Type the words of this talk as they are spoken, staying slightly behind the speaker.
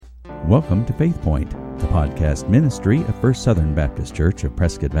Welcome to Faith Point, the podcast ministry of First Southern Baptist Church of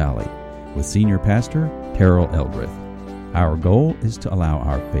Prescott Valley, with Senior Pastor Terrell Eldrith. Our goal is to allow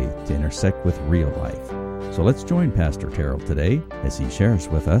our faith to intersect with real life. So let's join Pastor Terrell today as he shares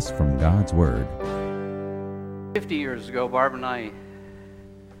with us from God's Word. 50 years ago, Barb and I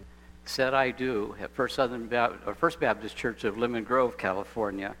said I do at First Baptist Church of Lemon Grove,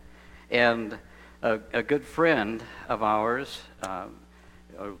 California, and a good friend of ours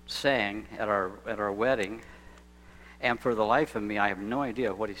sang at our wedding, and for the life of me, I have no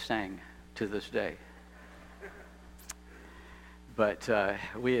idea what he sang to this day. But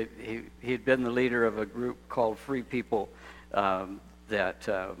he'd been the leader of a group called Free People that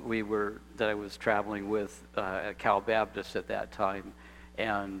I was traveling with at Cal Baptist at that time,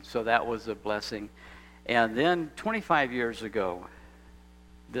 and so that was a blessing. And then 25 years ago,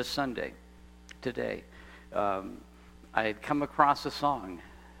 this Sunday, today, I had come across a song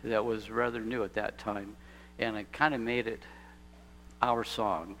that was rather new at that time, and I kind of made it our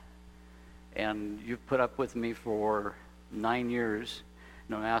song. And you've put up with me for 9 years,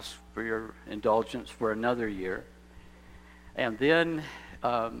 and I asked for your indulgence for another year. And then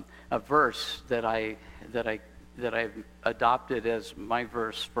a verse that I've adopted as my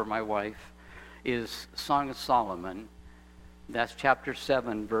verse for my wife is Song of Solomon. That's chapter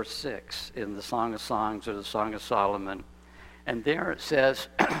 7, verse 6 in the Song of Songs or the Song of Solomon. And there it says,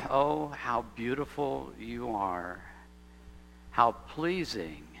 "Oh, how beautiful you are, how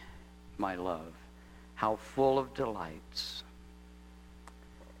pleasing, my love, how full of delights."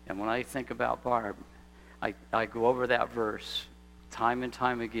 And when I think about Barb, I go over that verse time and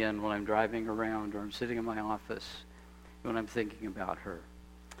time again when I'm driving around or I'm sitting in my office when I'm thinking about her.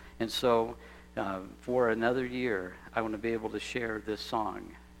 And so for another year, I want to be able to share this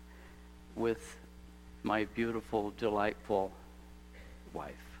song with my beautiful, delightful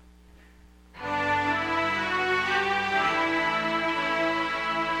wife.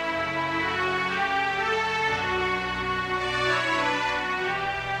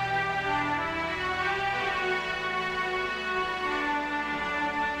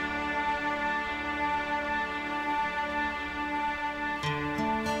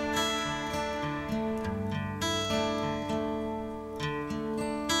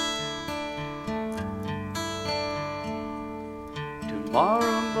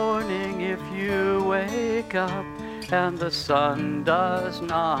 Tomorrow morning, if you wake up and the sun does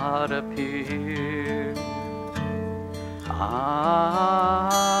not appear,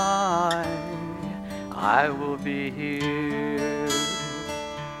 I will be here.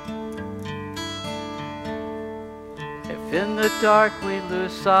 If in the dark we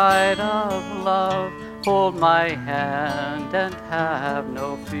lose sight of love, hold my hand and have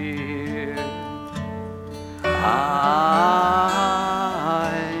no fear.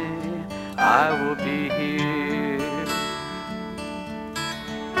 I will be here.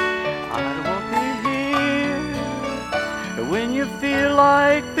 I will be here when you feel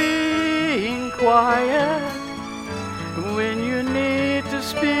like being quiet, when you need to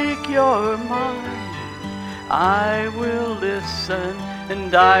speak your mind. I will listen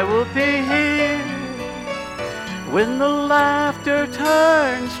and I will be here when the laughter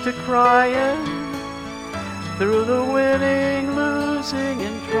turns to crying. Through the winning, losing,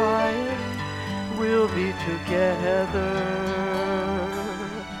 and trying, we'll be together.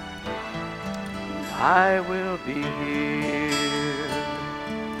 I will be here.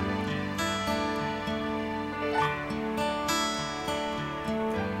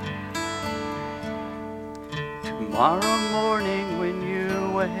 Tomorrow morning when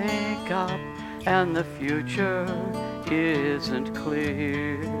you wake up and the future isn't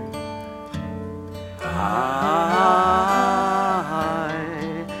clear,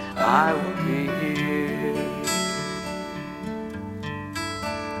 I will be here.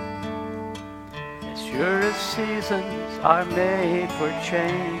 As sure as seasons are made for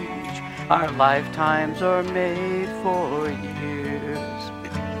change, our lifetimes are made for years.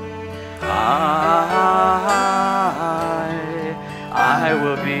 I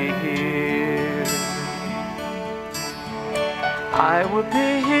will be here. I will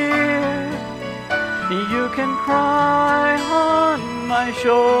be here. You can cry on my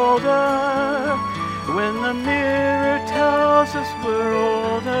shoulder when the mirror tells us we're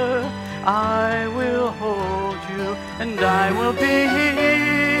older. I will hold you and I will be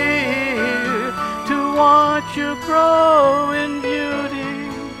here to watch you grow in beauty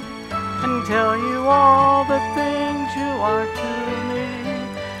and tell you all the things you are to me.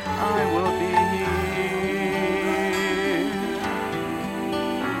 I will be here.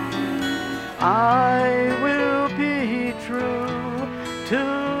 I will be true to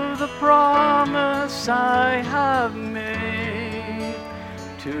the promise I have made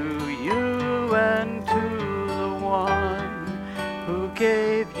to you and to the one who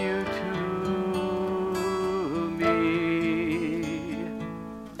gave you to me.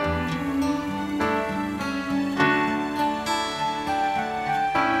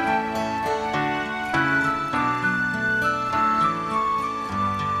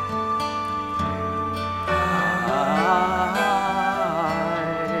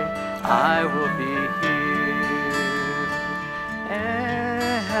 I will be here,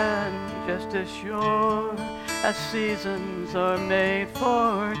 and just as sure as seasons are made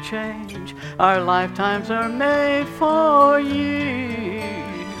for change, our lifetimes are made for years.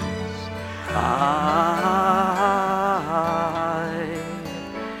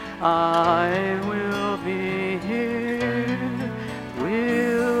 I will be here,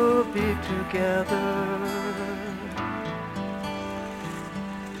 we'll be together.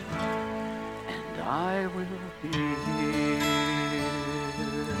 I will be here.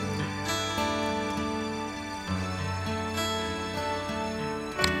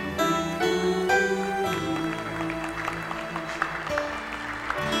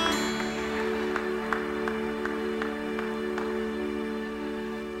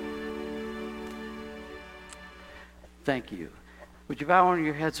 Thank you. Would you bow on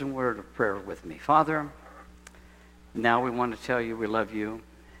your heads in word of prayer with me? Father, now we want to tell you we love you.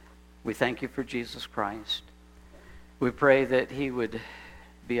 We thank you for Jesus Christ. We pray that he would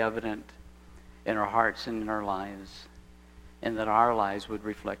be evident in our hearts and in our lives, and that our lives would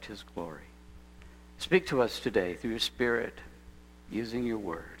reflect his glory. Speak to us today through your Spirit, using your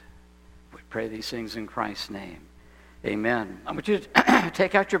word. We pray these things in Christ's name. Amen. I want you to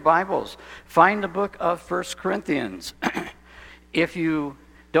take out your Bibles. Find the book of 1 Corinthians. If you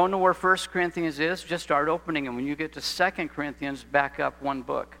don't know where 1 Corinthians is, just start opening, and when you get to 2 Corinthians, back up one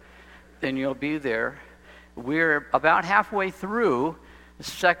book. Then you'll be there. We're about halfway through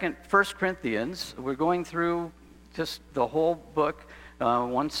 1 Corinthians. We're going through just the whole book,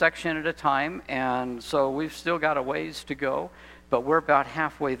 one section at a time, and so we've still got a ways to go, but we're about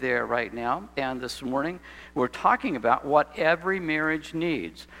halfway there right now. And this morning, we're talking about what every marriage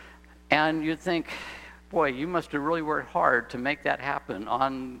needs. And you think, boy, you must have really worked hard to make that happen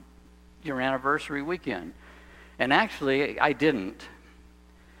on your anniversary weekend. And actually, I didn't.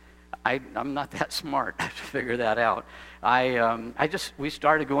 I'm not that smart to figure that out. We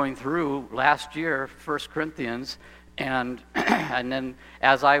started going through last year 1 Corinthians, and and then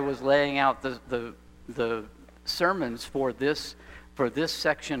as I was laying out the sermons for this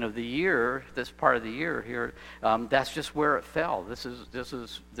section of the year, this part of the year here, that's just where it fell. This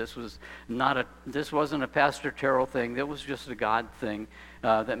wasn't a Pastor Terrell thing. That was just a God thing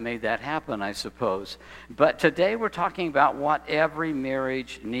that made that happen, I suppose. But today we're talking about what every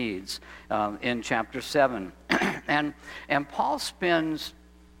marriage needs in chapter 7. And Paul spends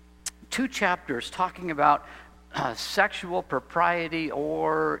 2 chapters talking about sexual propriety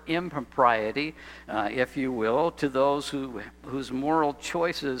or impropriety, if you will, to those whose moral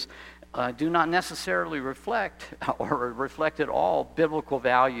choices do not necessarily reflect or reflect at all biblical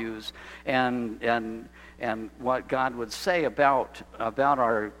values and what God would say about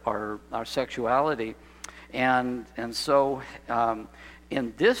our sexuality, and so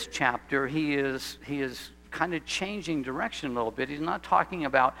in this chapter he is kind of changing direction a little bit. He's not talking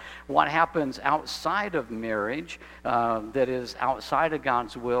about what happens outside of marriage, that is outside of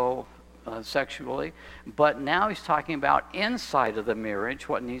God's will sexually, but now he's talking about inside of the marriage,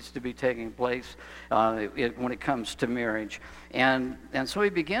 what needs to be taking place when it comes to marriage. And so he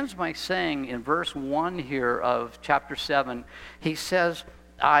begins by saying in verse 1 here of chapter 7, he says,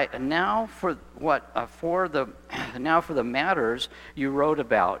 now for the matters you wrote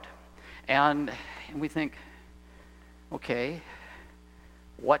about. And we think, okay,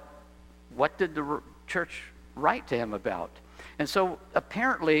 what did the church write to him about? And so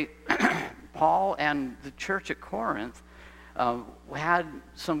apparently Paul and the church at Corinth had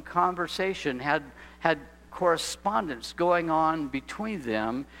some conversation, had correspondence going on between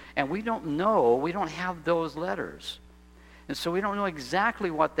them, and we don't have those letters. And so we don't know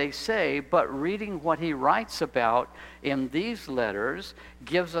exactly what they say, but reading what he writes about in these letters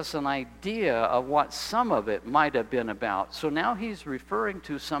gives us an idea of what some of it might have been about. So now he's referring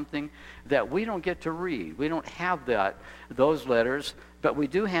to something that we don't get to read. We don't have those letters, but we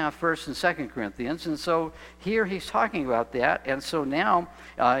do have 1st and 2nd Corinthians. And so here he's talking about that. And so now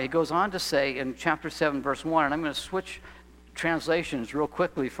he goes on to say in chapter 7, verse 1, and I'm going to switch translations real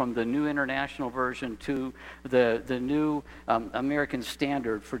quickly from the New International Version to the New American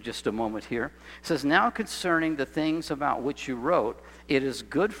Standard for just a moment here. It says, "Now concerning the things about which you wrote, it is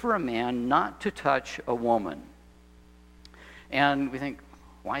good for a man not to touch a woman." And we think,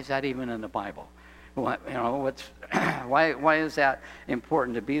 why is that even in the Bible? Why is that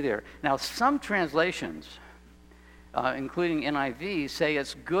important to be there? Now, some translations, including NIV, say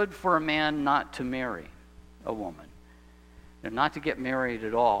it's good for a man not to marry a woman. Not to get married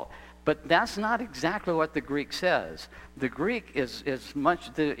at all. But that's not exactly what the Greek says. The Greek is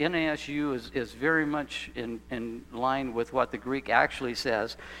much, the NASU is very much in line with what the Greek actually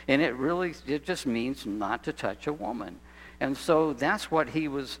says, and it just means not to touch a woman. And so that's what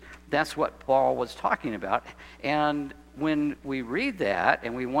Paul was talking about. And when we read that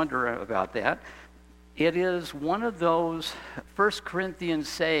and we wonder about that, it is one of those Corinthian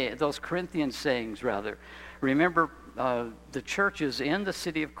sayings. Remember, the church is in the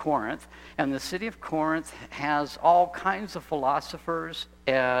city of Corinth, and the city of Corinth has all kinds of philosophers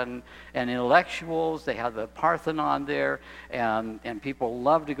and intellectuals. They have the Parthenon there, and people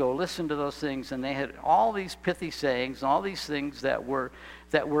love to go listen to those things. And they had all these pithy sayings, and all these things that were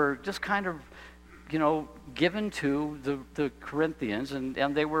just kind of, given to the Corinthians,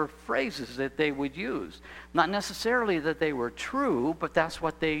 and they were phrases that they would use. Not necessarily that they were true, but that's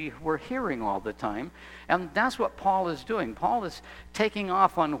what they were hearing all the time. And that's what Paul is doing. Paul is taking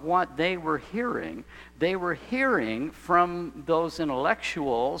off on what they were hearing. They were hearing from those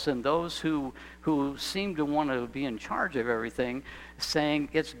intellectuals and those who seem to want to be in charge of everything, saying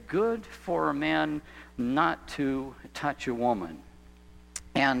it's good for a man not to touch a woman.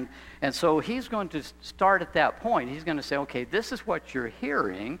 And so he's going to start at that point. He's going to say, okay, this is what you're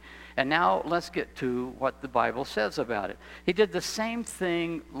hearing, and now let's get to what the Bible says about it. He did the same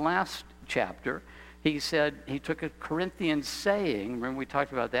thing last chapter. He took a Corinthian saying, remember we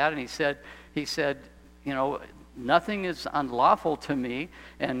talked about that, and he said, nothing is unlawful to me,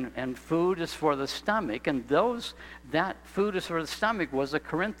 and food is for the stomach. And that food is for the stomach was a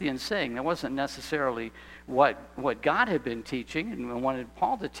Corinthian saying. That wasn't necessarily what God had been teaching and wanted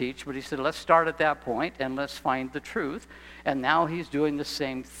Paul to teach, but he said, let's start at that point and let's find the truth. And now he's doing the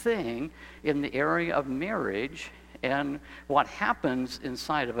same thing in the area of marriage and what happens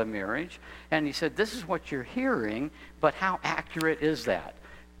inside of a marriage. And he said, this is what you're hearing, but how accurate is that?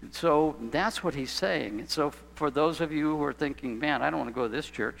 So that's what he's saying. And so for those of you who are thinking, man, I don't want to go to this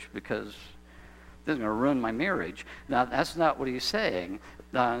church because this is going to ruin my marriage. Now, that's not what he's saying.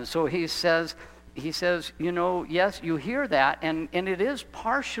 So he says, yes, you hear that, and it is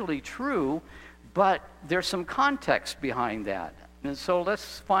partially true, but there's some context behind that. And so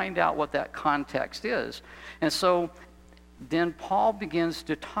let's find out what that context is. And so then Paul begins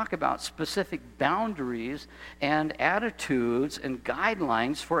to talk about specific boundaries and attitudes and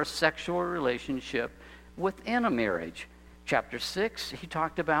guidelines for a sexual relationship within a marriage. Chapter 6, he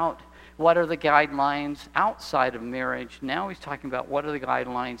talked about what are the guidelines outside of marriage. Now he's talking about what are the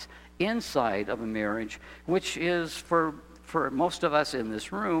guidelines inside of a marriage, which is for most of us in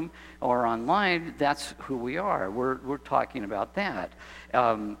this room or online, that's who we are. We're talking about that.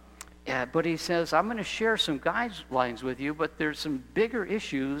 But he says, I'm going to share some guidelines with you, but there's some bigger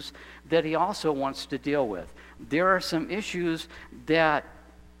issues that he also wants to deal with. There are some issues that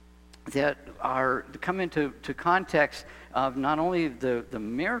come into context of not only the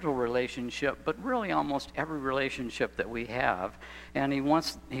marital relationship, but really almost every relationship that we have. And he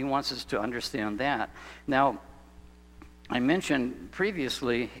wants us to understand that. Now, I mentioned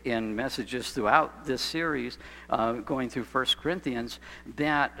previously in messages throughout this series, going through 1 Corinthians,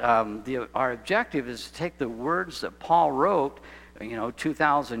 that our objective is to take the words that Paul wrote,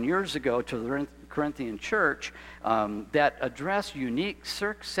 2,000 years ago to the Corinthian church, that address unique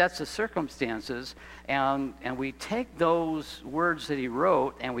sets of circumstances, and we take those words that he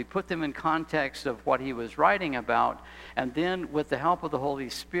wrote and we put them in context of what he was writing about, and then with the help of the Holy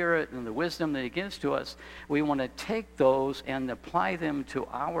Spirit and the wisdom that he gives to us, we want to take those and apply them to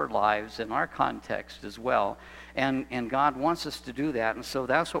our lives and our context as well. And God wants us to do that, and so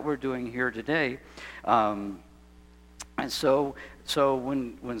that's what we're doing here today. And so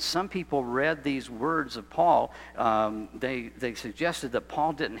when some people read these words of Paul, they suggested that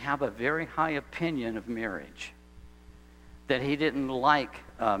Paul didn't have a very high opinion of marriage, that he didn't like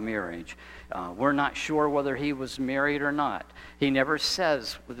marriage. We're not sure whether he was married or not. He never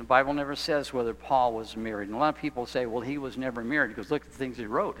says, the Bible never says whether Paul was married. And a lot of people say, well, he was never married because look at the things he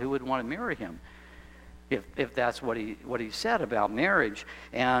wrote. Who would want to marry him? If that's what he said about marriage.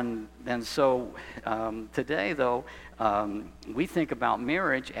 And so today, though, we think about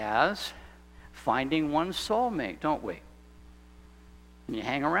marriage as finding one's soulmate, don't we? And you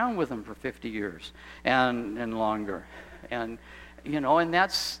hang around with them for 50 years and longer. And, and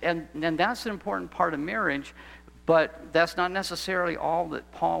that's an important part of marriage, but that's not necessarily all that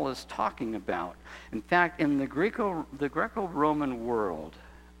Paul is talking about. In fact, in the Greco-Roman world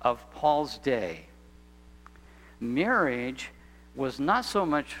of Paul's day, marriage was not so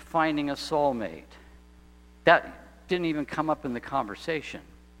much finding a soulmate. That didn't even come up in the conversation.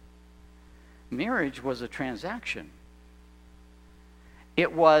 Marriage was a transaction.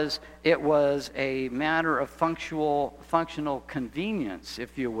 It was a matter of functional convenience,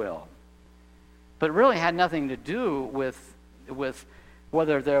 if you will. But it really had nothing to do with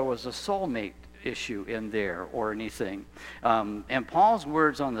whether there was a soulmate issue in there or anything. And Paul's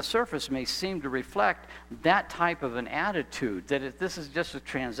words on the surface may seem to reflect that type of an attitude, that this is just a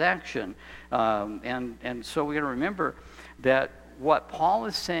transaction. And so we got to remember that what Paul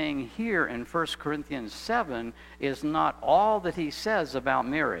is saying here in 1 Corinthians 7 is not all that he says about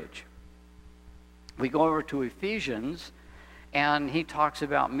marriage. We go over to Ephesians, and he talks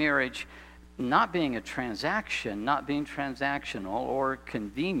about marriage not being a transaction, not being transactional or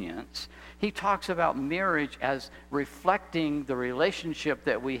convenience. He talks about marriage as reflecting the relationship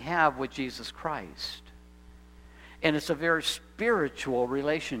that we have with Jesus Christ. And it's a very spiritual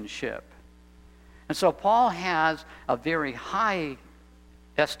relationship. And so Paul has a very high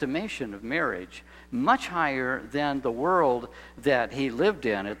estimation of marriage, much higher than the world that he lived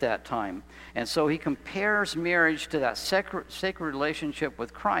in at that time. And so he compares marriage to that sacred relationship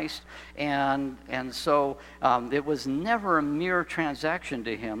with Christ, and so it was never a mere transaction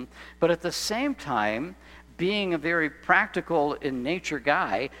to him. But at the same time, being a very practical in nature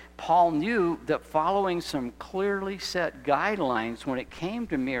guy, Paul knew that following some clearly set guidelines when it came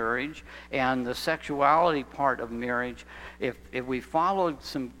to marriage and the sexuality part of marriage, if we followed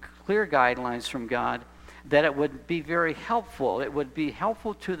some clear guidelines from God, that it would be very helpful. It would be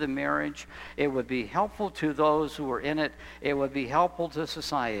helpful to the marriage. It would be helpful to those who were in it. It would be helpful to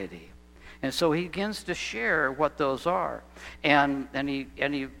society. And so he begins to share what those are. And he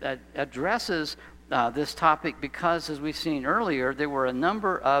addresses this topic because, as we've seen earlier, there were a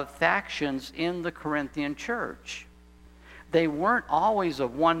number of factions in the Corinthian church. They weren't always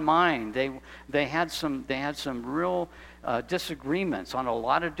of one mind. They had some real disagreements on a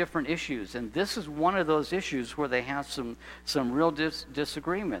lot of different issues, and this is one of those issues where they have some real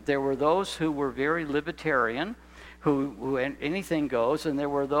disagreement. There were those who were very libertarian, who anything goes, and there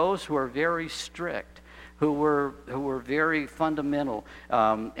were those who were very strict, who were very fundamental,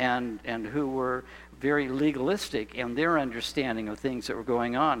 and who were very legalistic in their understanding of things that were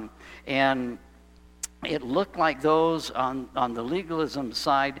going on. And it looked like those on the legalism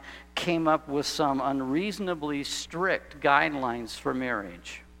side came up with some unreasonably strict guidelines for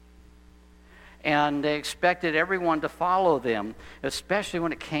marriage. And they expected everyone to follow them, especially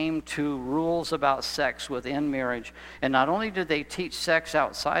when it came to rules about sex within marriage. And not only did they teach sex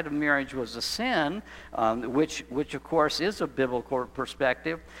outside of marriage was a sin, which of course is a biblical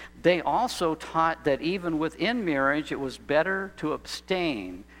perspective, they also taught that even within marriage it was better to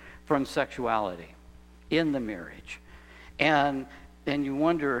abstain from sexuality in the marriage. And you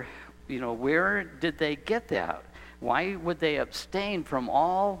wonder, where did they get that? Why would they abstain from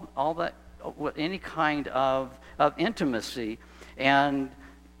all that, any kind of intimacy? And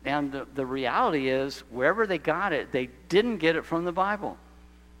the reality is, wherever they got it, they didn't get it from the Bible.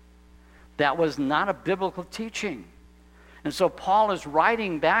 That was not a biblical teaching. And so Paul is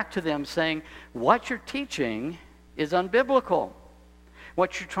writing back to them saying, what you're teaching is unbiblical.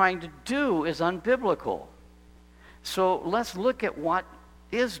 What you're trying to do is unbiblical. So let's look at what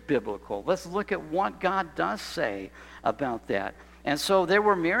is biblical. Let's look at what God does say about that. And so there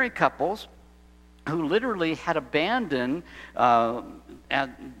were married couples who literally had abandoned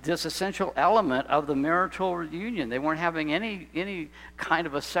this essential element of the marital union. They weren't having any kind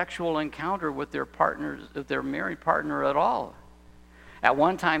of a sexual encounter with their partners, with their married partner at all. At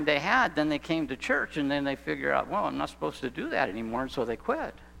one time they had, then they came to church, and then they figured out, well, I'm not supposed to do that anymore, and so they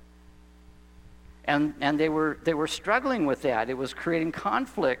quit. And they were struggling with that. It was creating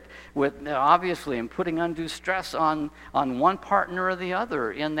conflict with, obviously, and putting undue stress on one partner or the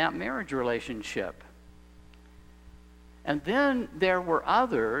other in that marriage relationship. And then there were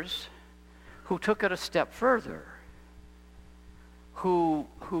others who took it a step further, who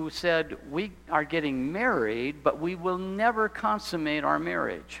said, we are getting married, but we will never consummate our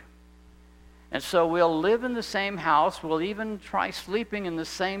marriage. And so we'll live in the same house, we'll even try sleeping in the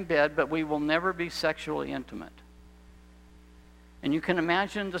same bed, but we will never be sexually intimate. And you can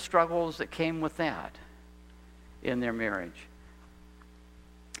imagine the struggles that came with that in their marriage.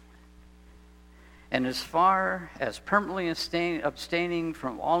 And as far as permanently abstaining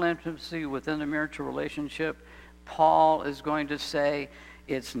from all intimacy within the marital relationship, Paul is going to say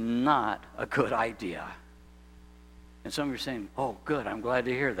it's not a good idea. And some of you are saying, oh, good, I'm glad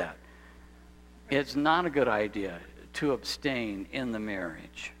to hear that. It's not a good idea to abstain in the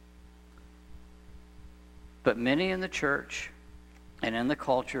marriage. But many in the church and in the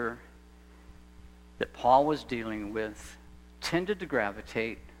culture that Paul was dealing with tended to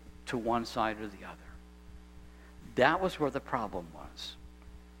gravitate to one side or the other. That was where the problem was.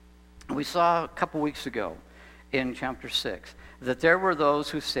 We saw a couple weeks ago in chapter 6 that there were those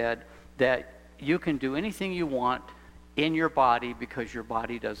who said that you can do anything you want in your body because your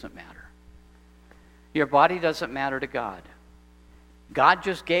body doesn't matter. Your body doesn't matter to God. God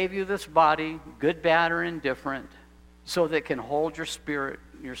just gave you this body, good, bad, or indifferent, so that it can hold your spirit,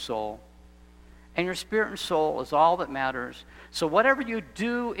 your soul. And your spirit and soul is all that matters. So whatever you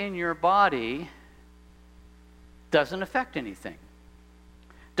do in your body doesn't affect anything.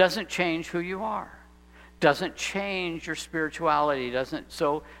 Doesn't change who you are. Doesn't change your spirituality.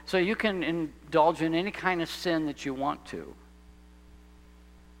 So you can indulge in any kind of sin that you want to.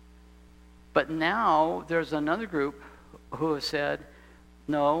 But now there's another group who has said,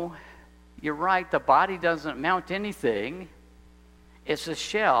 no, you're right, the body doesn't amount to anything. It's a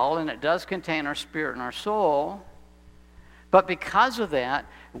shell, and it does contain our spirit and our soul. But because of that,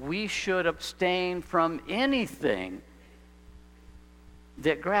 we should abstain from anything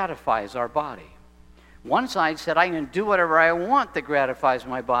that gratifies our body. One side said, I can do whatever I want that gratifies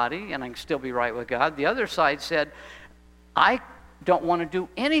my body, and I can still be right with God. The other side said, I don't want to do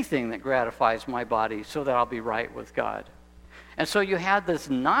anything that gratifies my body so that I'll be right with God. And so you had this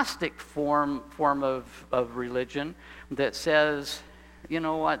Gnostic form of religion that says, you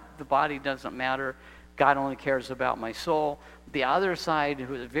know what, the body doesn't matter. God only cares about my soul. The other side,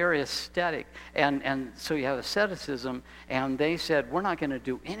 who is very aesthetic, and so you have asceticism, and they said, we're not going to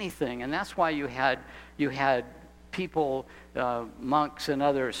do anything. And that's why you had people, monks and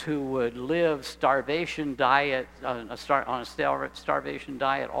others, who would live starvation diet, on a starvation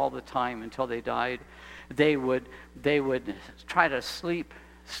diet all the time until they died. They would try to sleep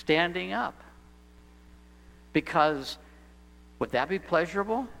standing up, because would that be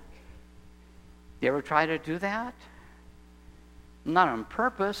pleasurable? You ever try to do that? Not on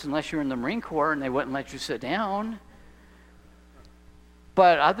purpose, unless you're in the Marine Corps and they wouldn't let you sit down.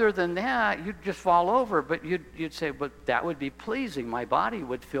 But other than that, you'd just fall over. But you'd say, but that would be pleasing. My body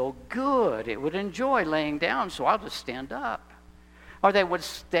would feel good. It would enjoy laying down, so I'll just stand up. Or they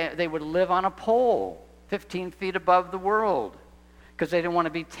would live on a pole 15 feet above the world, because they didn't want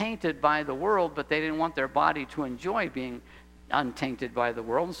to be tainted by the world, but they didn't want their body to enjoy being untainted by the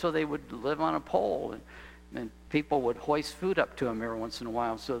world, and so they would live on a pole, and people would hoist food up to them every once in a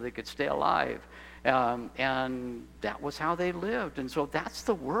while so they could stay alive, and that was how they lived. And so that's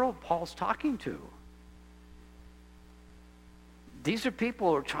the world Paul's talking to. These are people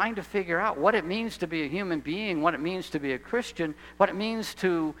who are trying to figure out what it means to be a human being, what it means to be a Christian, what it means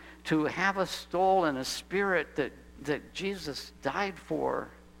to have a soul and a spirit that Jesus died for,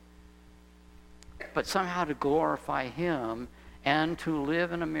 but somehow to glorify him and to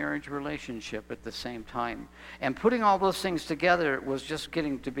live in a marriage relationship at the same time. And putting all those things together was just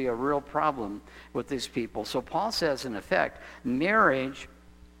getting to be a real problem with these people. So Paul says, in effect, marriage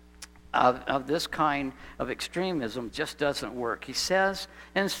of this kind of extremism just doesn't work. He says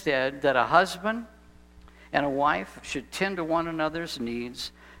instead that a husband and a wife should tend to one another's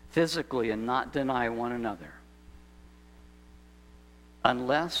needs physically and not deny one another,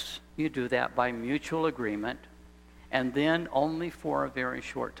 unless you do that by mutual agreement, and then only for a very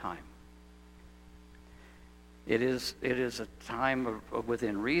short time. It is a time of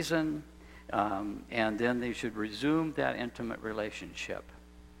within reason, and then they should resume that intimate relationship.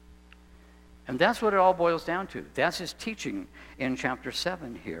 And that's what it all boils down to. That's his teaching in chapter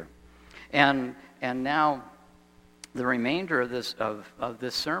 7 here. And now the remainder of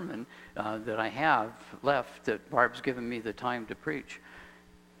this sermon that I have left, that Barb's given me the time to preach,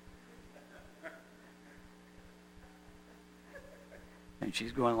 and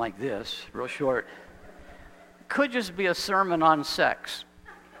she's going like this, real short, could just be a sermon on sex.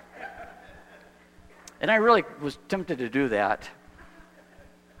 And I really was tempted to do that.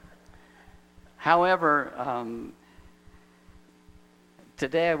 However,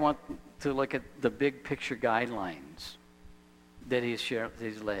 today I want to look at the big picture guidelines that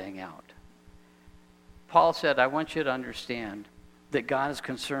he's laying out. Paul said, I want you to understand that God is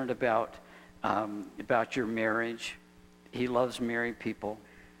concerned about your marriage. He loves married people.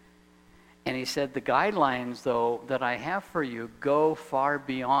 And he said, the guidelines, though, that I have for you go far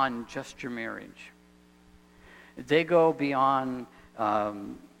beyond just your marriage. They go beyond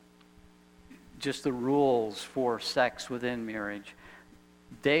just the rules for sex within marriage.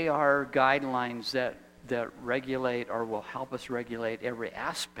 They are guidelines that regulate or will help us regulate every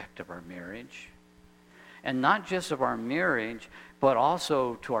aspect of our marriage. And not just of our marriage, but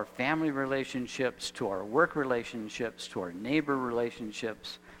also to our family relationships, to our work relationships, to our neighbor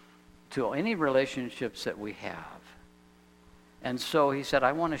relationships, to any relationships that we have. And so he said,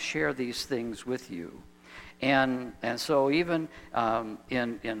 I want to share these things with you. And so even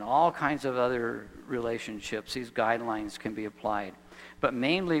in all kinds of other relationships, these guidelines can be applied. But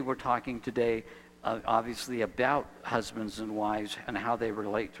mainly we're talking today obviously about husbands and wives and how they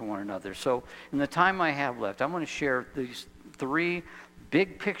relate to one another. So in the time I have left, I'm going to share these 3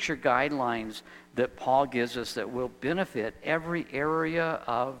 big picture guidelines that Paul gives us that will benefit every area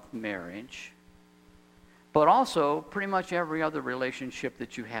of marriage, but also pretty much every other relationship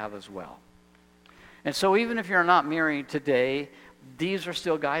that you have as well. And so even if you're not married today, these are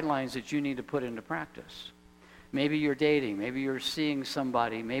still guidelines that you need to put into practice. Maybe you're dating, maybe you're seeing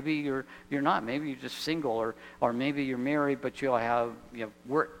somebody, maybe you're not, maybe you're just single, or maybe you're married but you have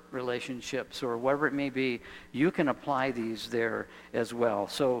work relationships or whatever it may be. You can apply these there as well.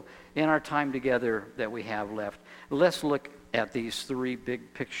 So in our time together that we have left, let's look at these 3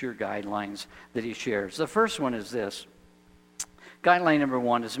 big picture guidelines that he shares. The first one is this. Guideline number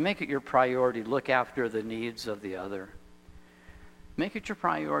 1 is make it your priority, look after the needs of the other. Make it your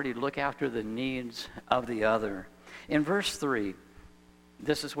priority, look after the needs of the other. In verse 3,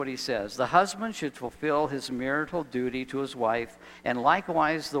 this is what he says. The husband should fulfill his marital duty to his wife, and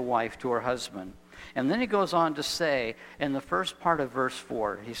likewise the wife to her husband. And then he goes on to say, in the first part of verse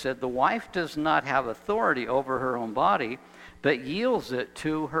 4, he said, the wife does not have authority over her own body, but yields it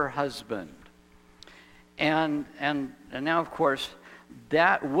to her husband. And now, of course,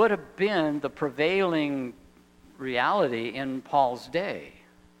 that would have been the prevailing reality in Paul's day.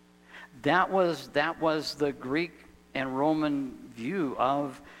 That was the Greek and Roman view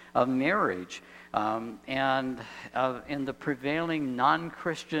of marriage, and in the prevailing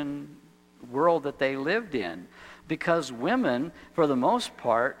non-Christian world that they lived in, because women, for the most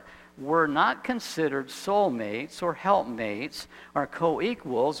part, were not considered soulmates or helpmates or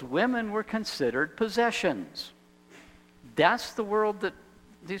co-equals. Women were considered possessions. That's the world that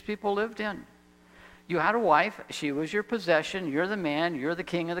these people lived in. You had a wife, she was your possession, you're the man, you're the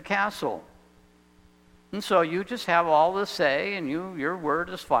king of the castle. And so you just have all the say, and your word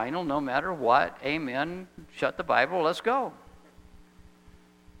is final no matter what. Amen, shut the Bible, let's go.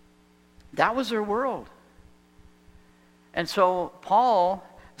 That was their world. And so Paul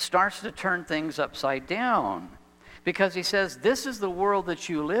starts to turn things upside down, because he says, this is the world that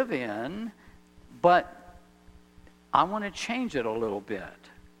you live in, but I want to change it a little bit.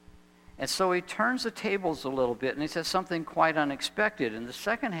 And so he turns the tables a little bit, and he says something quite unexpected. In the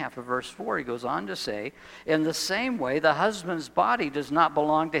second half of verse 4, he goes on to say, in the same way, the husband's body does not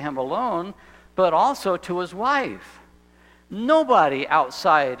belong to him alone, but also to his wife. Nobody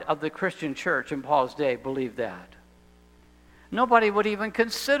outside of the Christian church in Paul's day believed that. Nobody would even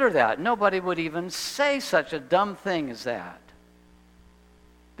consider that. Nobody would even say such a dumb thing as that.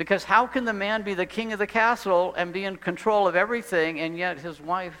 Because how can the man be the king of the castle and be in control of everything, and yet his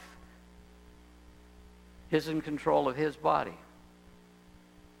wife is in control of his body?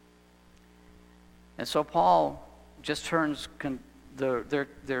 And so Paul just turns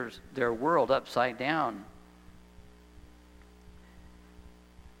their world upside down.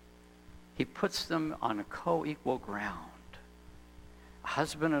 He puts them on a co-equal ground.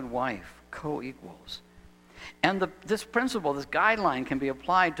 Husband and wife, co-equals. And this principle, this guideline, can be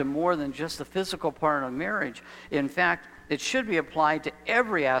applied to more than just the physical part of marriage. In fact, it should be applied to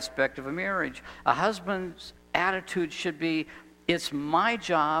every aspect of a marriage. A husband's attitude should be, it's my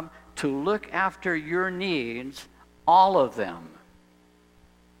job to look after your needs, all of them.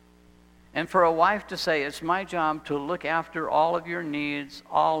 And for a wife to say, it's my job to look after all of your needs,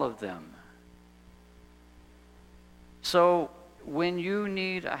 all of them. So when you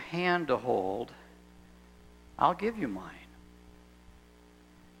need a hand to hold, I'll give you mine.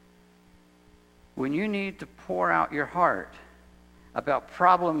 When you need to pour out your heart about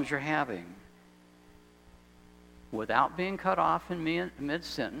problems you're having without being cut off in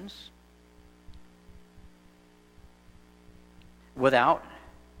mid-sentence, without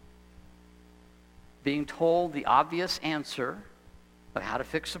being told the obvious answer of how to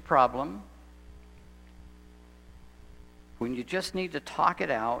fix the problem, when you just need to talk it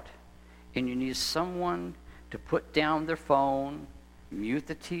out and you need someone to put down their phone, mute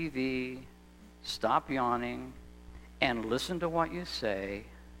the TV, stop yawning, and listen to what you say,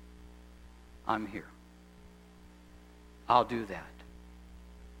 I'm here. I'll do that.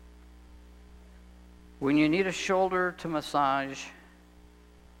 When you need a shoulder to massage,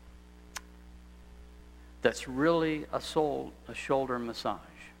 that's really a shoulder massage,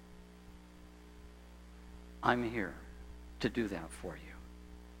 I'm here to do that for you.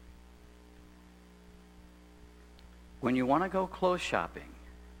 When you want to go clothes shopping,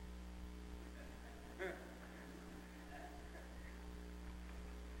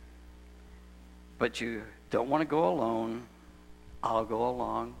 but you don't want to go alone, I'll go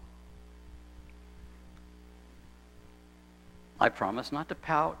along. I promise not to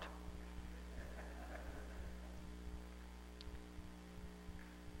pout.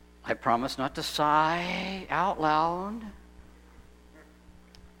 I promise not to sigh out loud.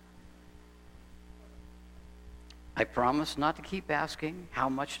 I promise not to keep asking, how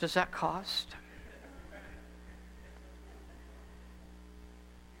much does that cost?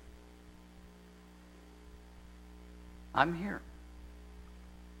 I'm here.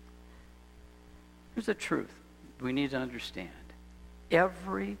 Here's the truth we need to understand.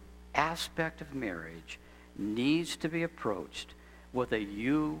 Every aspect of marriage needs to be approached with a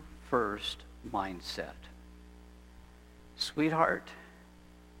you first mindset. Sweetheart,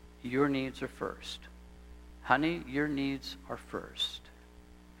 your needs are first. Honey, your needs are first.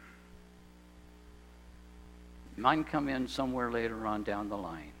 Mine come in somewhere later on down the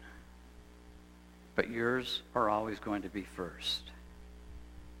line. But yours are always going to be first.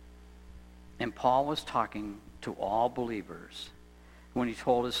 And Paul was talking to all believers when he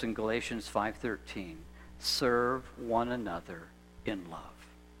told us in Galatians 5:13, serve one another in love.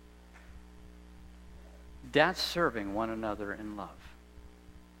 That's serving one another in love.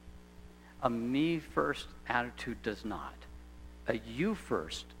 A me first attitude does not. A you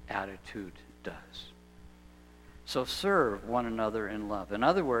first attitude does. So serve one another in love. In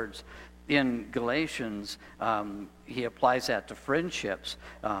other words, in Galatians, he applies that to friendships,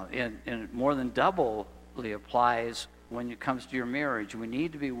 and more than doubly applies when it comes to your marriage. We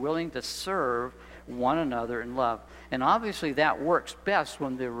need to be willing to serve one another in love. And obviously that works best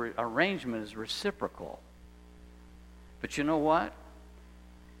when the arrangement is reciprocal. But you know what?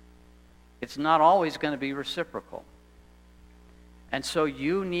 It's not always going to be reciprocal. And so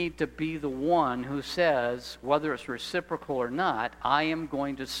you need to be the one who says, whether it's reciprocal or not, I am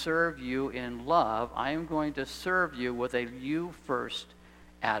going to serve you in love. I am going to serve you with a you first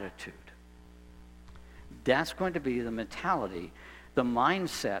attitude. That's going to be the mentality, the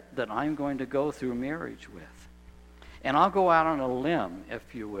mindset that I'm going to go through marriage with. And I'll go out on a limb,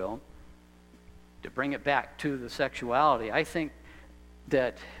 if you will, to bring it back to the sexuality. I think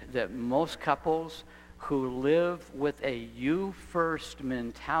that most couples who live with a you first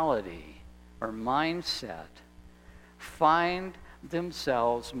mentality or mindset find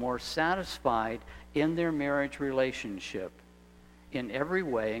themselves more satisfied in their marriage relationship in every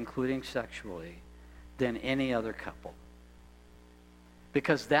way, including sexually, than any other couple.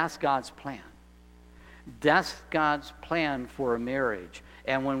 Because that's God's plan. That's God's plan for a marriage.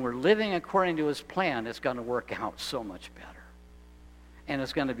 And when we're living according to his plan, it's going to work out so much better. And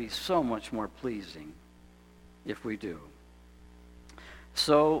it's going to be so much more pleasing if we do.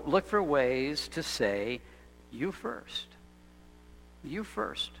 So look for ways to say, you first. You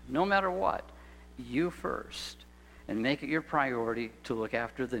first. No matter what, you first. And make it your priority to look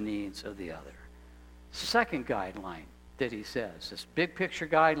after the needs of the other. Second guideline that he says, this big picture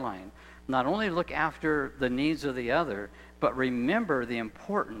guideline, not only look after the needs of the other, but remember the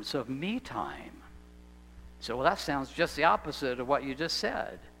importance of me time. So, well, that sounds just the opposite of what you just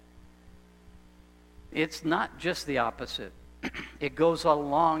said. It's not just the opposite. It goes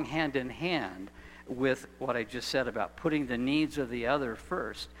along hand in hand with what I just said about putting the needs of the other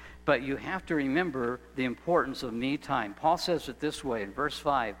first. But you have to remember the importance of me time. Paul says it this way in verse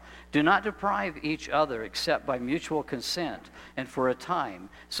 5, do not deprive each other except by mutual consent and for a time,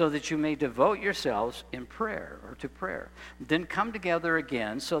 so that you may devote yourselves in prayer or to prayer. Then come together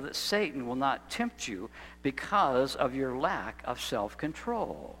again so that Satan will not tempt you because of your lack of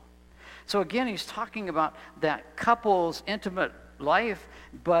self-control. So again, he's talking about that couple's intimate life,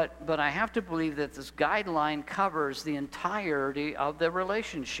 but I have to believe that this guideline covers the entirety of the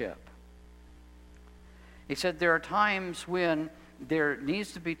relationship. He said there are times when there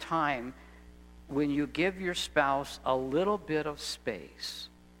needs to be time when you give your spouse a little bit of space.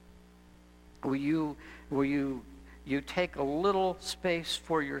 Where you take a little space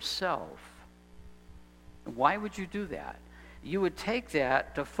for yourself. Why would you do that? You would take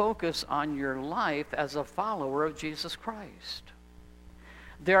that to focus on your life as a follower of Jesus Christ.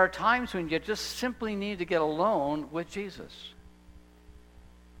 There are times when you just simply need to get alone with Jesus.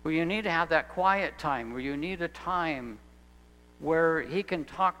 Where you need to have that quiet time, where you need a time where he can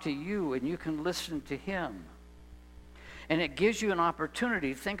talk to you and you can listen to him. And it gives you an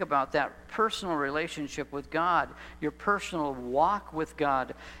opportunity. Think about that personal relationship with God, your personal walk with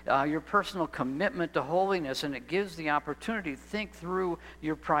God, your personal commitment to holiness, and it gives the opportunity to think through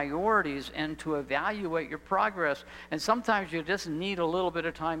your priorities and to evaluate your progress. And sometimes you just need a little bit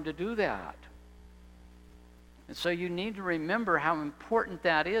of time to do that. And so you need to remember how important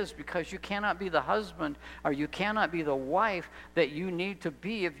that is, because you cannot be the husband or you cannot be the wife that you need to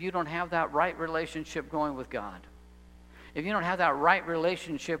be if you don't have that right relationship going with God. If you don't have that right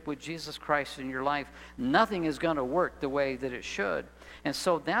relationship with Jesus Christ in your life, nothing is going to work the way that it should. And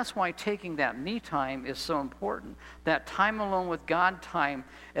so that's why taking that me time is so important. That time alone with God time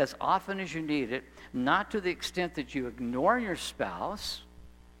as often as you need it, not to the extent that you ignore your spouse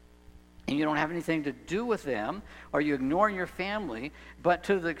and you don't have anything to do with them, or you ignore your family, but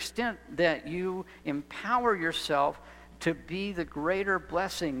to the extent that you empower yourself to be the greater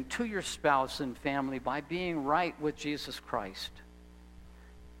blessing to your spouse and family by being right with Jesus Christ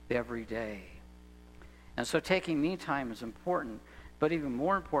every day. And so taking me time is important, but even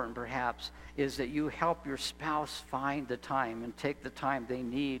more important perhaps is that you help your spouse find the time and take the time they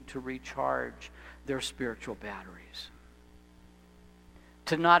need to recharge their spiritual batteries.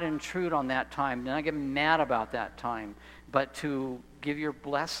 To not intrude on that time, to not get mad about that time, but to give your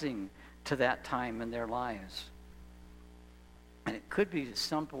blessing to that time in their lives. And it could be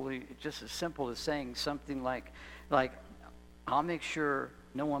just as simple as saying something like, I'll make sure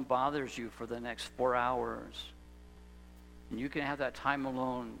no one bothers you for the next 4 hours. And you can have that time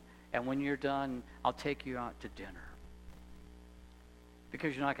alone, and when you're done, I'll take you out to dinner.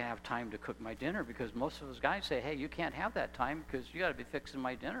 Because you're not going to have time to cook my dinner, because most of us guys say, hey, you can't have that time because you got to be fixing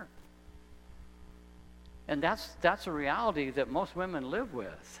my dinner. And that's a reality that most women live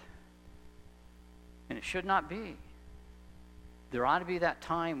with. And it should not be. There ought to be that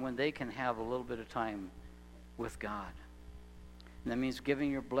time when they can have a little bit of time with God. And that means giving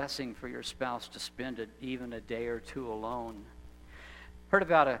your blessing for your spouse to spend even a day or two alone. Heard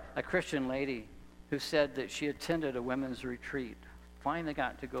about a Christian lady who said that she attended a women's retreat. Finally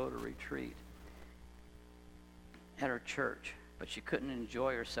got to go to retreat at her church, but she couldn't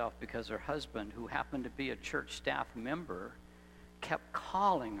enjoy herself because her husband, who happened to be a church staff member, kept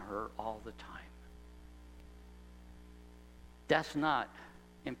calling her all the time. That's not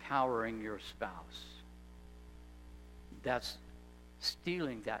empowering your spouse. That's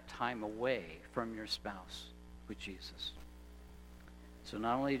stealing that time away from your spouse with Jesus. So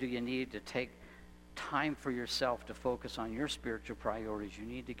not only do you need to take time for yourself to focus on your spiritual priorities, you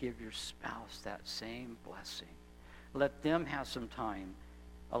need to give your spouse that same blessing. Let them have some time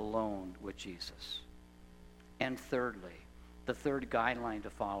alone with Jesus. And thirdly, the third guideline to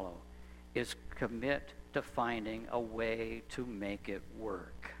follow is commit to finding a way to make it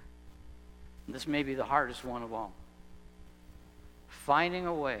work. And this may be the hardest one of all. Finding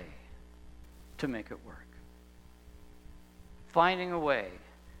a way to make it work. Finding a way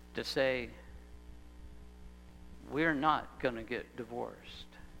to say, we're not going to get divorced.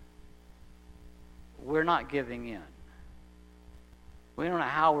 We're not giving in. We don't know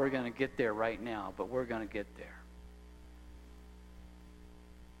how we're going to get there right now, but we're going to get there.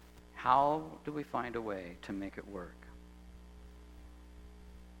 How do we find a way to make it work?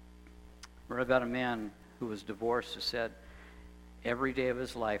 I read about a man who was divorced who said every day of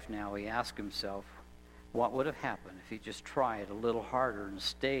his life now he asked himself what would have happened if he just tried a little harder and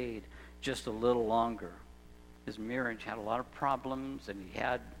stayed just a little longer. His marriage had a lot of problems, and he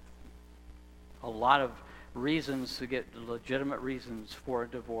had a lot of reasons to get legitimate reasons for a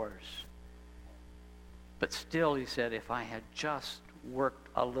divorce. But still, he said, if I had just worked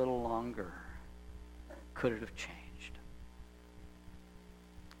a little longer, could it have changed?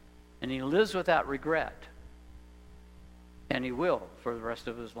 And he lives with that regret, and he will for the rest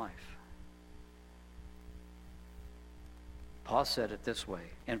of his life. Paul said it this way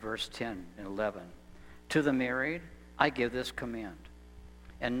in verse 10 and 11. To the married, I give this command,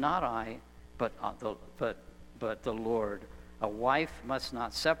 and not I, but the Lord. A wife must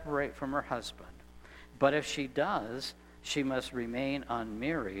not separate from her husband, but if she does, she must remain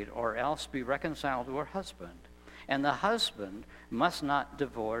unmarried or else be reconciled to her husband. And the husband must not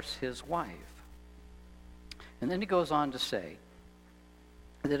divorce his wife. And then he goes on to say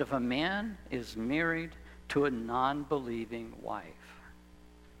that if a man is married to a non-believing wife,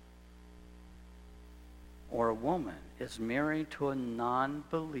 or a woman is married to a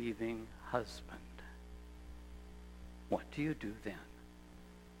non-believing husband, what do you do then?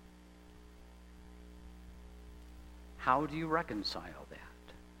 How do you reconcile that?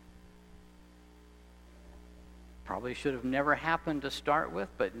 Probably should have never happened to start with,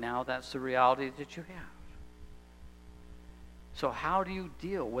 but now that's the reality that you have. So how do you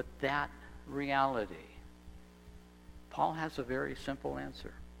deal with that reality? Paul has a very simple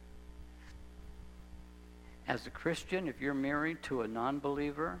answer. As a Christian, if you're married to a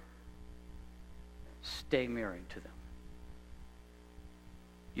non-believer, stay married to them.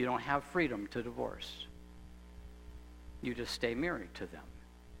 You don't have freedom to divorce. You just stay married to them.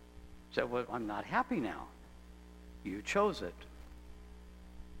 So, well, I'm not happy now. You chose it.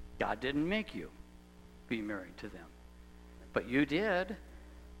 God didn't make you be married to them. But you did,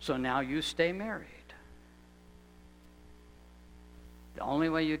 so now you stay married. The only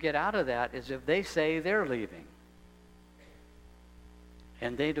way you get out of that is if they say they're leaving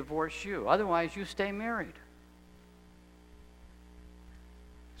and they divorce you. Otherwise, you stay married.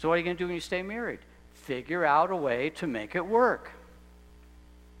 So what are you going to do when you stay married? Figure out a way to make it work.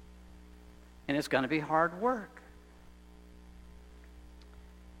 And it's going to be hard work.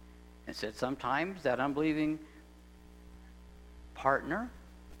 It said sometimes that unbelieving partner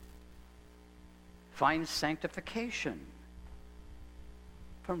finds sanctification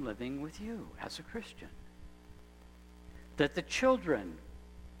from living with you as a Christian. That the children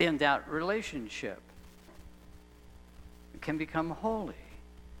in that relationship can become holy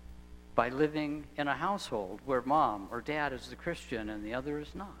by living in a household where mom or dad is the Christian and the other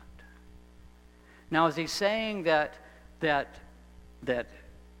is not. Now, is he saying that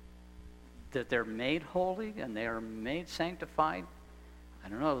they're made holy and they are made sanctified? I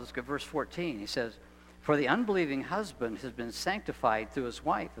don't know. Let's go to verse 14. He says, "For the unbelieving husband has been sanctified through his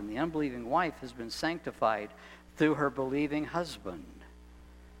wife, and the unbelieving wife has been sanctified through her believing husband."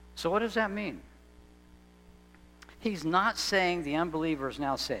 So what does that mean? He's not saying the unbeliever is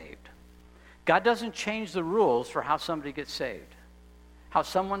now saved. God doesn't change the rules for how somebody gets saved, how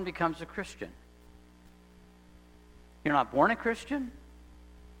someone becomes a Christian. You're not born a Christian.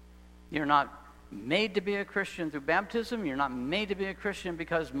 You're not made to be a Christian through baptism. You're not made to be a Christian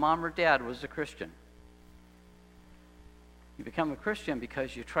because mom or dad was a Christian. You become a Christian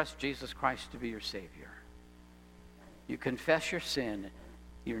because you trust Jesus Christ to be your Savior. You confess your sin,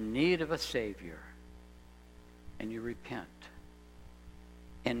 your need of a Savior, and you repent.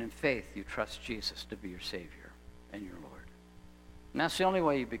 And in faith, you trust Jesus to be your Savior and your Lord. And that's the only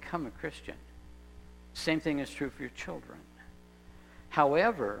way you become a Christian. Same thing is true for your children.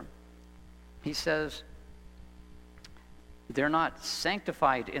 However, he says they're not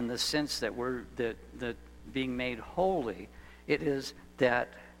sanctified in the sense that we're that being made holy. It is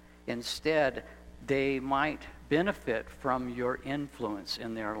that instead they might benefit from your influence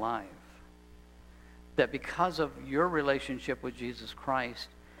in their life. That because of your relationship with Jesus Christ,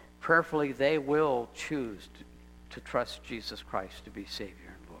 prayerfully they will choose to trust Jesus Christ to be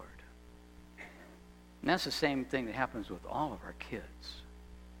Savior and Lord. And that's the same thing that happens with all of our kids.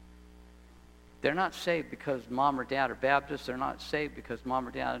 They're not saved because mom or dad are Baptists. They're not saved because mom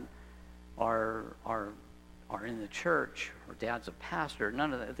or dad are in the church or dad's a pastor.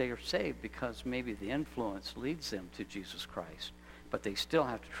 None of that. They are saved because maybe the influence leads them to Jesus Christ. But they still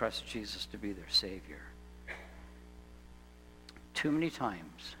have to trust Jesus to be their Savior. Too many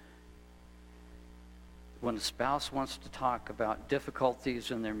times, when a spouse wants to talk about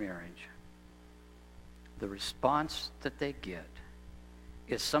difficulties in their marriage, the response that they get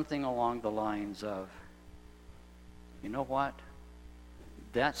is something along the lines of, you know what?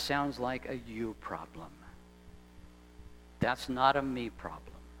 That sounds like a you problem. That's not a me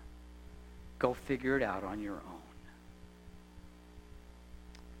problem. Go figure it out on your own.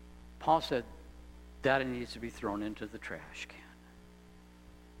 Paul said that needs to be thrown into the trash can.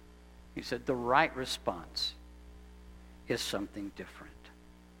 He said the right response is something different.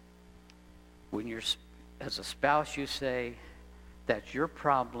 When you're, as a spouse, you say, that's your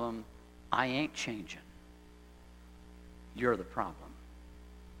problem, I ain't changing. You're the problem.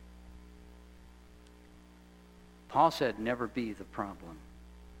 Paul said, never be the problem.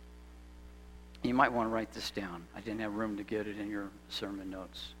 You might want to write this down. I didn't have room to get it in your sermon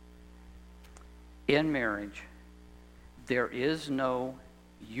notes. In marriage, there is no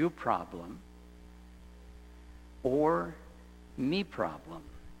you problem or me problem.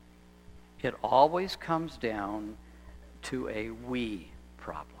 It always comes down to a we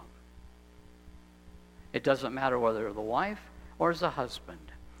problem. It doesn't matter whether the wife or the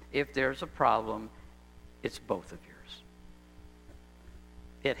husband. If there's a problem, it's both of yours.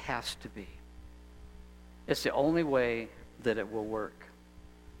 It has to be. It's the only way that it will work.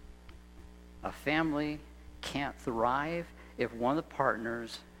 A family can't thrive if one of the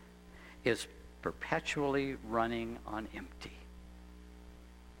partners is perpetually running on empty.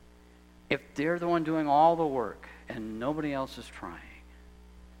 If they're the one doing all the work and nobody else is trying.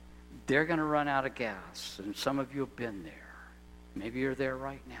 They're going to run out of gas, and some of you have been there. Maybe you're there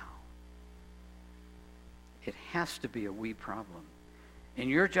right now. It has to be a we problem. And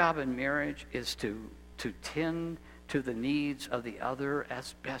your job in marriage is to tend to the needs of the other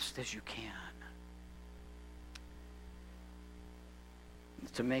as best as you can.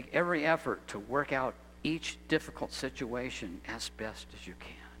 To make every effort to work out each difficult situation as best as you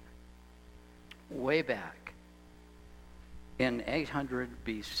can. Way back in 800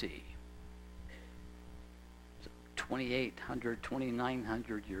 BC, 2,800,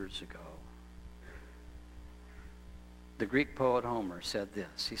 2,900 years ago, the Greek poet Homer said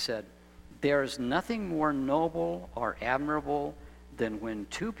this. He said, "There is nothing more noble or admirable than when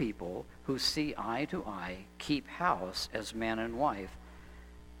two people who see eye to eye keep house as man and wife,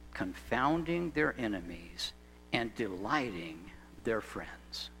 confounding their enemies and delighting their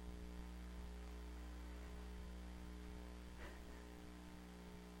friends."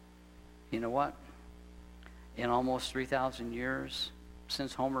 You know what? In almost 3,000 years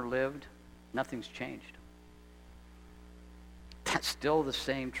since Homer lived, nothing's changed. That's still the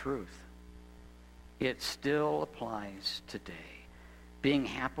same truth. It still applies today. Being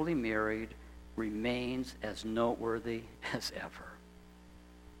happily married remains as noteworthy as ever,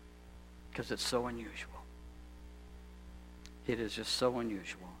 because it's so unusual. It is just so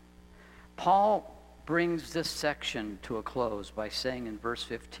unusual. Paul brings this section to a close by saying in verse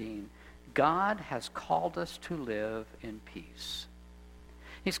 15, God has called us to live in peace.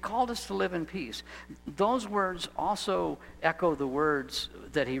 He's called us to live in peace. Those words also echo the words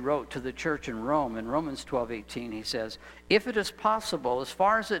that he wrote to the church in Rome. In Romans 12:18, he says, "If it is possible, as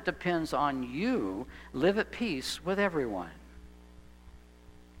far as it depends on you, live at peace with everyone."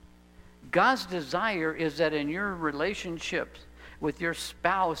 God's desire is that in your relationships with your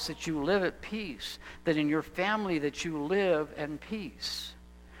spouse that you live at peace, that in your family that you live in peace.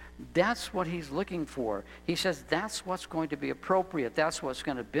 That's what he's looking for. He says that's what's going to be appropriate. That's what's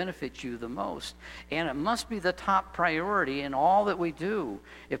going to benefit you the most. And it must be the top priority in all that we do.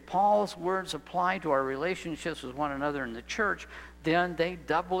 If Paul's words apply to our relationships with one another in the church, then they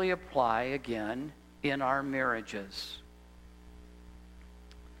doubly apply again in our marriages.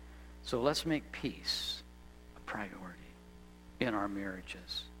 So let's make peace a priority in our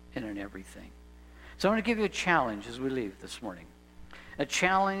marriages and in everything. So I'm going to give you a challenge as we leave this morning. A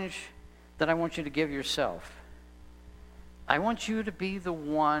challenge that I want you to give yourself. I want you to be the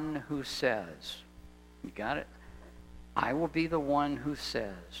one who says, you got it? I will be the one who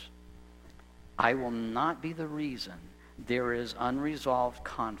says, I will not be the reason there is unresolved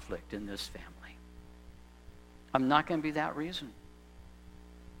conflict in this family. I'm not going to be that reason.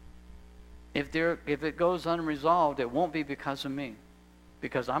 If it goes unresolved, it won't be because of me,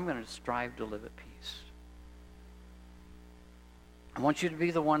 because I'm going to strive to live at peace. I want you to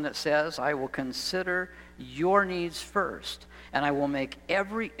be the one that says, I will consider your needs first, and I will make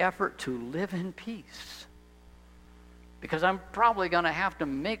every effort to live in peace. Because I'm probably going to have to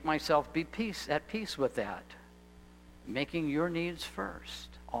make myself be at peace with that. Making your needs first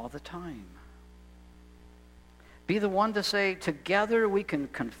all the time. Be the one to say, together we can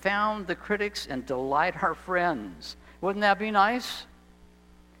confound the critics and delight our friends. Wouldn't that be nice?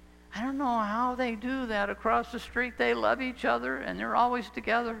 I don't know how they do that across the street. They love each other and they're always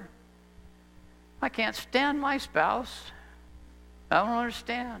together. I can't stand my spouse. I don't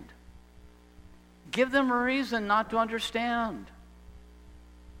understand. Give them a reason not to understand.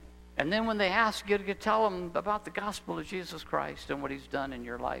 And then when they ask you to tell them about the gospel of Jesus Christ and what he's done in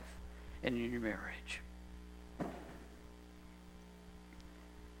your life and in your marriage.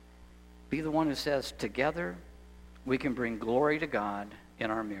 Be the one who says, together we can bring glory to God in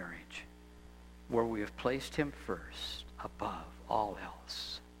our marriage, where we have placed him first above all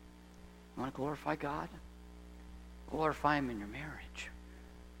else. You want to glorify God? Glorify him in your marriage.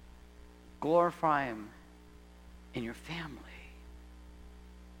 Glorify him in your family.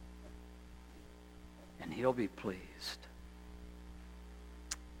 And he'll be pleased.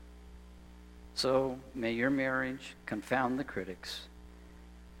 So may your marriage confound the critics,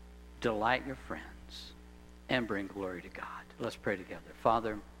 delight your friends, and bring glory to God. Let's pray together.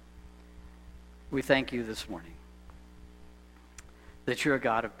 Father, we thank you this morning that you're a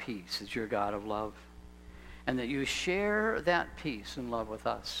God of peace, that you're a God of love, and that you share that peace and love with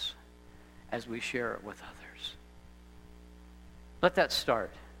us as we share it with others. Let that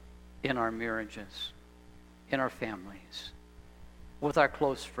start in our marriages, in our families, with our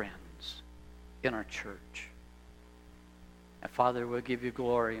close friends, in our church. And Father, we'll give you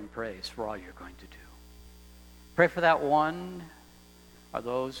glory and praise for all you're going to do. Pray for that one are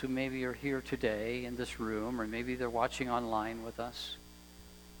those who maybe are here today in this room, or maybe they're watching online with us,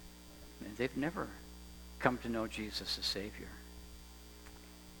 and they've never come to know Jesus as Savior.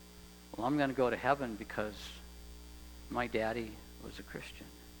 Well, I'm going to go to heaven because my daddy was a Christian.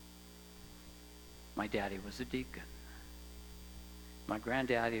 My daddy was a deacon. My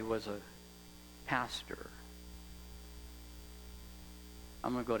granddaddy was a pastor.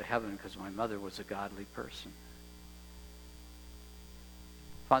 I'm going to go to heaven because my mother was a godly person.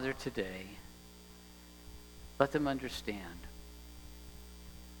 Father, today, let them understand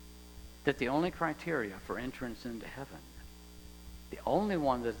that the only criteria for entrance into heaven, the only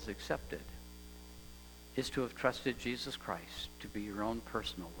one that is accepted, is to have trusted Jesus Christ to be your own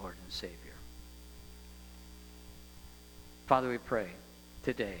personal Lord and Savior. Father, we pray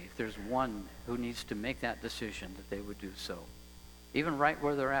today, if there's one who needs to make that decision, that they would do so. Even right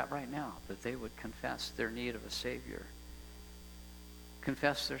where they're at right now, that they would confess their need of a Savior.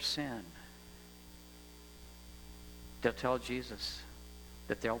 Confess their sin. They'll tell Jesus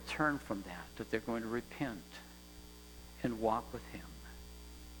that they'll turn from that they're going to repent and walk with him.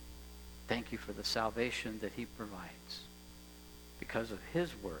 Thank you for the salvation that he provides because of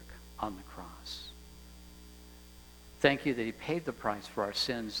his work on the cross. Thank you that he paid the price for our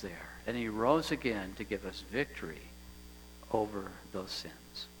sins there, and he rose again to give us victory over those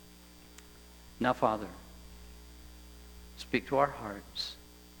sins. Now, Father, speak to our hearts.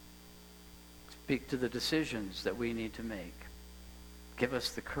 Speak to the decisions that we need to make. Give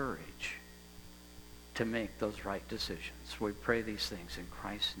us the courage to make those right decisions. We pray these things in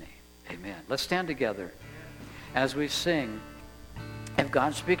Christ's name. Amen. Let's stand together as we sing. If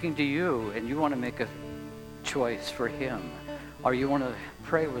God's speaking to you and you want to make a choice for him, or you want to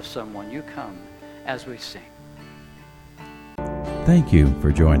pray with someone, you come as we sing. Thank you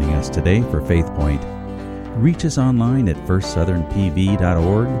for joining us today for Faith Point. Reach us online at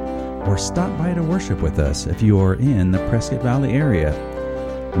firstsouthernpv.org or stop by to worship with us if you are in the Prescott Valley area.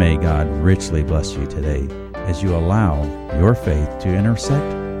 May God richly bless you today as you allow your faith to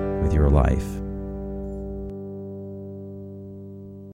intersect with your life.